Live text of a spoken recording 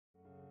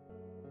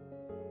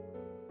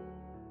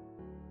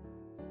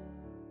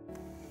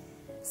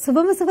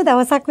සුබම සුබ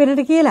දවසක්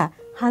වෙනට කියලා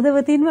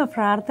හදවතින්ම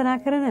ප්‍රාර්ථනා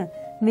කරන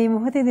මේ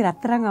මොහොතේදී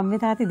රත්තරන් අම්මේ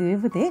තාත්තේ දුවේ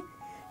පුතේ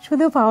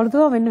සුදු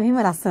පවුලතුව මෙන්න මෙහිම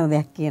ලස්සන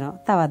දෙයක් කියනවා.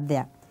 තවත්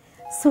දෙයක්.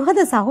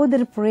 සුහද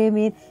සහෝදර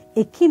ප්‍රේමයෙන්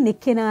එකින්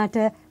එක්කෙනාට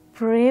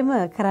ප්‍රේම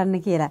කරන්න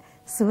කියලා.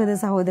 සුහද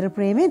සහෝදර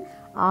ප්‍රේමයෙන්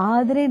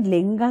ආදරෙන්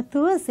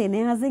ලෙන්ගතුව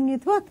සෙනෙහසින්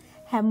යුතුව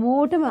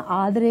හැමෝටම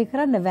ආදරය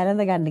කරන්න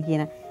වැළඳ ගන්න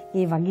කියන.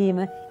 ඒ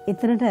වගේම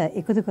එතනට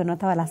එකතු කරන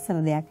තව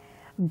ලස්සන දෙයක්.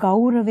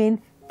 ගෞරවයෙන්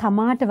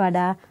තමාට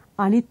වඩා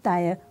අනිත්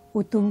අය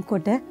උතුම්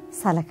කොට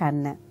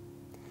සලකන්න.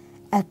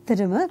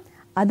 ඇත්තටම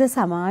අද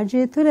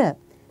සමාජය තුළ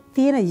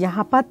තියෙන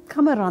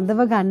යහපත්කම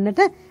රඳව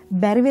ගන්නට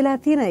බැරි වෙලා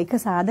තියෙන එක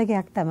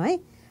සාධකයක් තමයි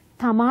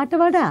තමාට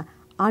වඩා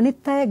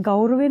අනිත් අය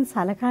ගෞරවයෙන්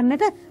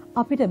සලකන්නට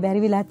අපිට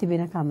බැරි වෙලා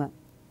තිබෙනකම.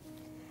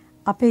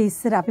 අපේ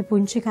ඉස්සර අපි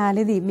පුංචි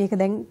කාලේදී මේක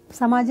දැන්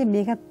සමාජයෙන්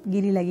මේකත්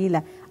ගිලිලා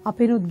ගිහිල්ලා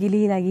අපේනුත්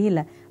ගිලිලා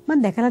ගිහිල්ලා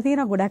මම දැකලා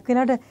තියෙනවා ගොඩක්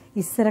වෙලාවට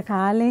ඉස්සර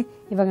කාලේ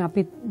ඉතින්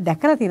අපි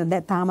දැකලා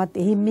තියෙනවා තාමත්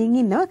එහෙම්මින්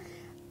ඉන්නවා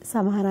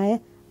සමහර අය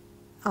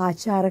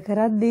ආචාර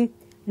කරද්දී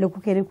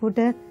ලොකු කෙනෙකුට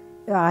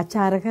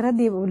ආචාර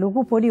කරද්දී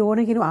ලොකු පොඩි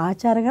ඕන කෙනෙකු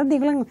ආචාර කරද්දී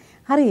ඒගොල්ලන්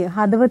හරි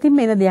හදවතින්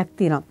එන දෙයක්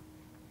තියෙනවා.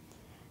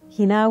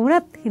 hina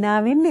වුණත් hina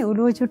වෙන්නේ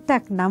ඔළුව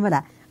චුට්ටක්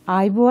නමලා.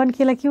 ආයිබෝවන්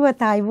කියලා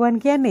කිව්වත් ආයිබෝවන්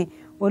කියන්නේ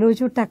ඔළුව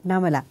චුට්ටක්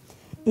නමලා.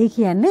 ඒ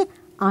කියන්නේ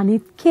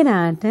අනිත්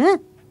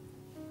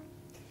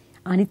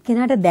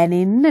කෙනාට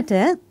දැනෙන්නට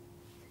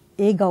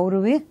ඒ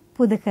ගෞරවය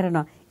පුද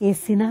කරනවා. ඒ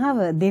සිනහව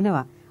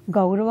දෙනවා.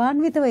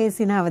 ගෞරවාන්විතව ඒ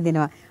සිනහව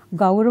දෙනවා.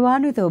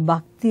 ගෞරවාන්විතව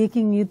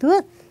භක්තියකින් යුතුව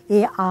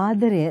ඒ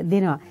ආදරය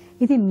දෙනවා.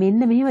 ඉතින්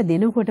මෙන්න මෙහෙම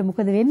දෙනකොට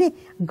මොකද වෙන්නේ?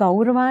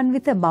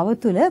 ගෞරවාන්විත බව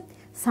තුළ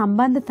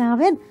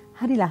සම්බන්ධතාවයන්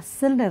හරි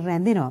ලස්සනට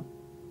රැඳෙනවා.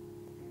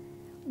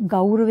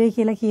 ගෞරවය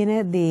කියලා කියන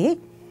දේ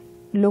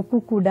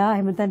ලොකු කුඩා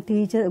එහෙම නැත්නම්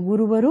ටීචර්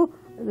ගුරුවරු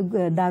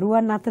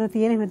දරුවන් අතර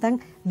තියෙන එහෙම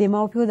නැත්නම්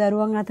දෙමව්පියෝ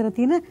දරුවන් අතර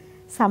තියෙන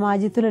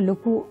සමාජය තුළ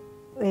ලොකු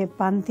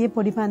පන්තිය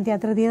පොඩි පන්තිය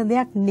අතර තියෙන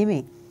දෙයක්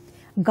නෙමෙයි.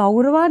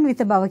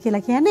 ගෞරවාන්විත බව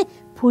කියලා කියන්නේ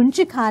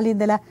පුංචි කාලේ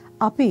ඉඳලා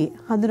අපි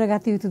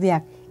හඳුනාගත යුතු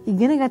දෙයක්,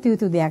 ඉගෙන ගත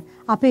යුතු දෙයක්,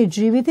 අපේ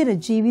ජීවිත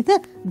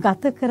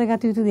ගත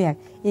කරගත යුතු දෙයක්.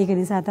 ඒක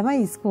නිසා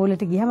තමයි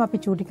ඉස්කෝලේට ගියම අපි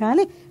චූටි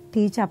කාලේ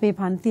ටීචර් අපේ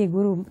පන්තියේ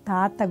ගුරු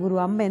තාත්තා ගුරු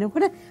අම්මා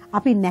එනකොට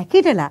අපි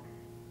නැකිටලා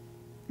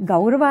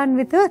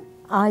ගෞරවාන්විත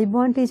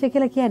ආයිබෝන් ටීචර්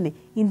කියලා කියන්නේ.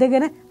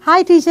 ඉඳගෙන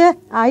හායි ටීචර්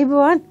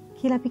ආයිබෝන්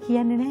කියලා අපි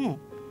කියන්නේ නැහැ.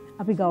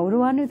 අපි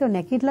ගෞරවාන්විතව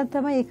නැකිටලා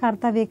තමයි ඒ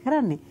කාර්යය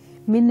කරන්නේ.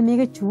 මෙන්න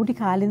මේක චූටි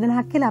කාලේ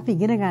ඉඳලා හක්කලා අපි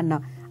ඉගෙන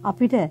ගන්නවා.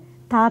 අපිට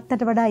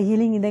තාත්තට වඩා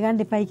ඉහළින් ඉඳ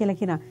ගන්න එපයි කියලා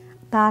කියනවා.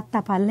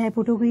 තාත්තා පල්ලෙහා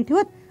පුටුවක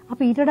හිටියොත්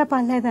අපි ඊට වඩා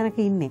පල්ලෙහා තැනක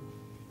ඉන්නේ.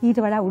 ඊට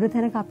වඩා උඩ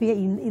තැනක අපි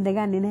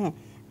ඉඳගන්නේ නැහැ.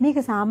 මේක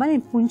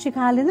සාමාන්‍යයෙන් පුංචි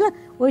කාලේ ඉඳලා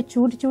ওই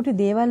චූටි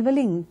දේවල්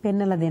වලින්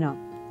පෙන්නලා දෙනවා.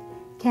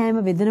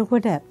 කෑම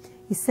බෙදනකොට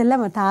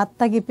ඉස්සෙල්ලම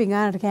තාත්තගේ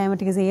පිඟානට කෑම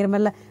ටික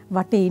සේරමල්ල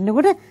වටේ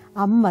ඉන්නකොට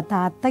අම්මා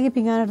තාත්තගේ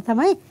පිඟානට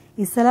තමයි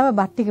ඉස්සෙල්ලම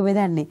බත් ටික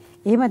බෙදන්නේ.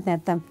 එහෙමත්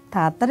නැත්නම්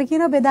තාත්තට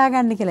කියනවා බෙදා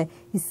ගන්න කියලා.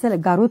 ඉස්සෙල්ල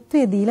ගරුත්වය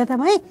දීලා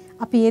තමයි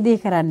අපි මේ දේ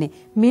කරන්නේ.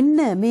 මෙන්න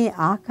මේ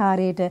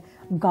ආකාරයට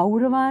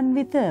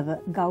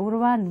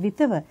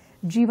ගෞරවාන්විතව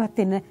ජීවත්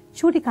වෙන්න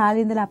චූටි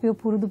කාලේ ඉඳලා අපිව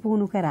පුරුදු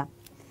පුහුණු කරා.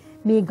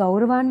 මේ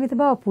ගෞරවාන්විත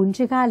බව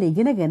පුංචි කාලේ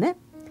ඉගෙනගෙන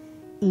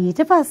ඊට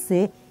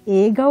පස්සේ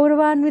ඒ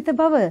ගෞරවාන්විත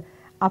බව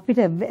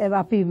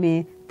අපි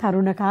මේ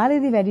තරුණ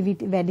කාලේදී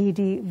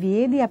වැඩිහිටි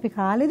වියේදී අපි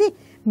කාලේදී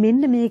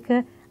මෙන්න මේක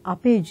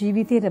අපේ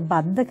ජීවිතයට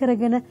බද්ධ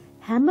කරගෙන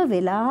හැම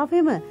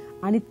වෙලාවෙම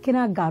අනිත්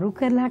කෙනා ගරු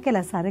කරලා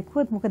කියලා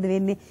සරකුවත් මොකද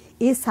වෙන්නේ?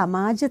 ඒ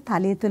සමාජ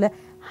තලය තුළ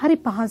හරි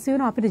පහසු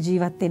වෙනවා අපිට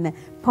ජීවත් වෙන්න.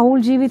 පෞල්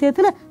ජීවිතය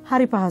තුළ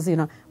හරි පහසු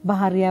වෙනවා.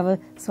 භාර්යාව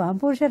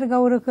ස්වාමිපුරුෂයාට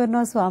ගෞරව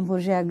කරනවා,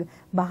 ස්වාමිපුරුෂයා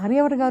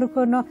භාර්යාවට ගරු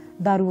කරනවා,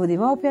 දරුවෝ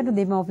දෙමව්පියන්ට,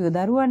 දෙමව්පියෝ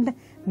දරුවන්ට.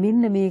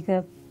 මෙන්න මේක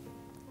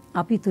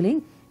අපි තුලින්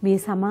මේ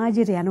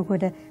සමාජයට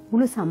යනකොට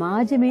මුළු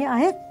සමාජෙම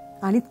අය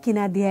අනිත්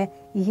කෙනා දිහා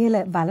ඉහළ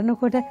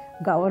බලනකොට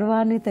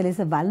ගෞරවාන්විත ලෙස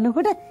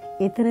බලනකොට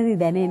එතනදී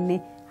දැනෙන්නේ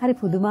හරි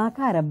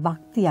පුදුමාකාර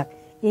භක්තියක්.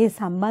 ඒ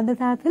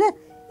සම්බන්ධතාව තුළ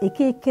එක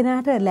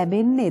එක්කෙනාට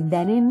ලැබෙන්නේ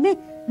දැනෙන්නේ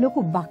ලොකු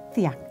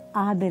භක්තියක්,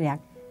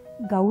 ආදරයක්,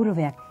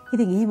 ගෞරවයක්.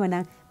 ඉතින්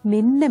එහෙමනම්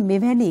මෙන්න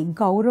මෙවැනි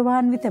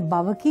ගෞරවාන්විත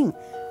බවකින්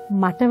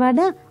මට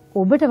වඩා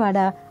ඔබට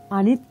වඩා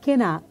අනිත්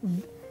කෙනා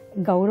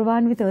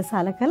ගෞරවාන්විතව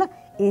සලකලා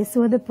ඒ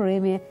සුවඳ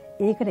ප්‍රේමය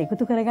ඒකට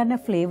එකතු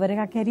කරගන්න ෆ්ලේවර්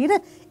එකක්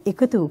හැටියට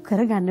එකතු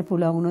කරගන්න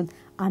පුළුවන් වුණොත්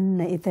අන්න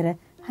ඊතර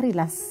හරි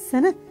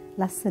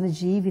ලස්සන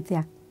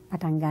ජීවිතයක්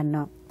පටන්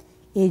ගන්නවා.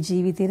 ඒ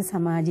ජීවිතයේ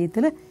සමාජය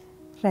තුළ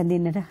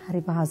රැඳෙන්නට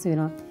හරි පහසු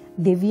වෙනවා.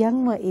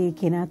 දෙවියන්ම ඒ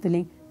කෙනා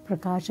තුළින්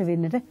ප්‍රකාශ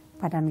වෙන්නට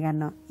පටන්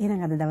ගන්නවා.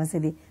 එහෙනම් අද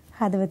දවසේදී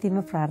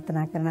හදවතින්ම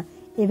ප්‍රාර්ථනා කරන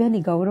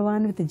එවැනි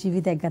ගෞරවාන්විත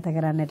ජීවිතයක් ගත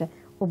කරන්නට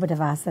ඔබට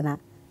වාසනාව.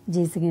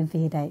 ජේසුගෙන්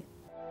පිහිටයි.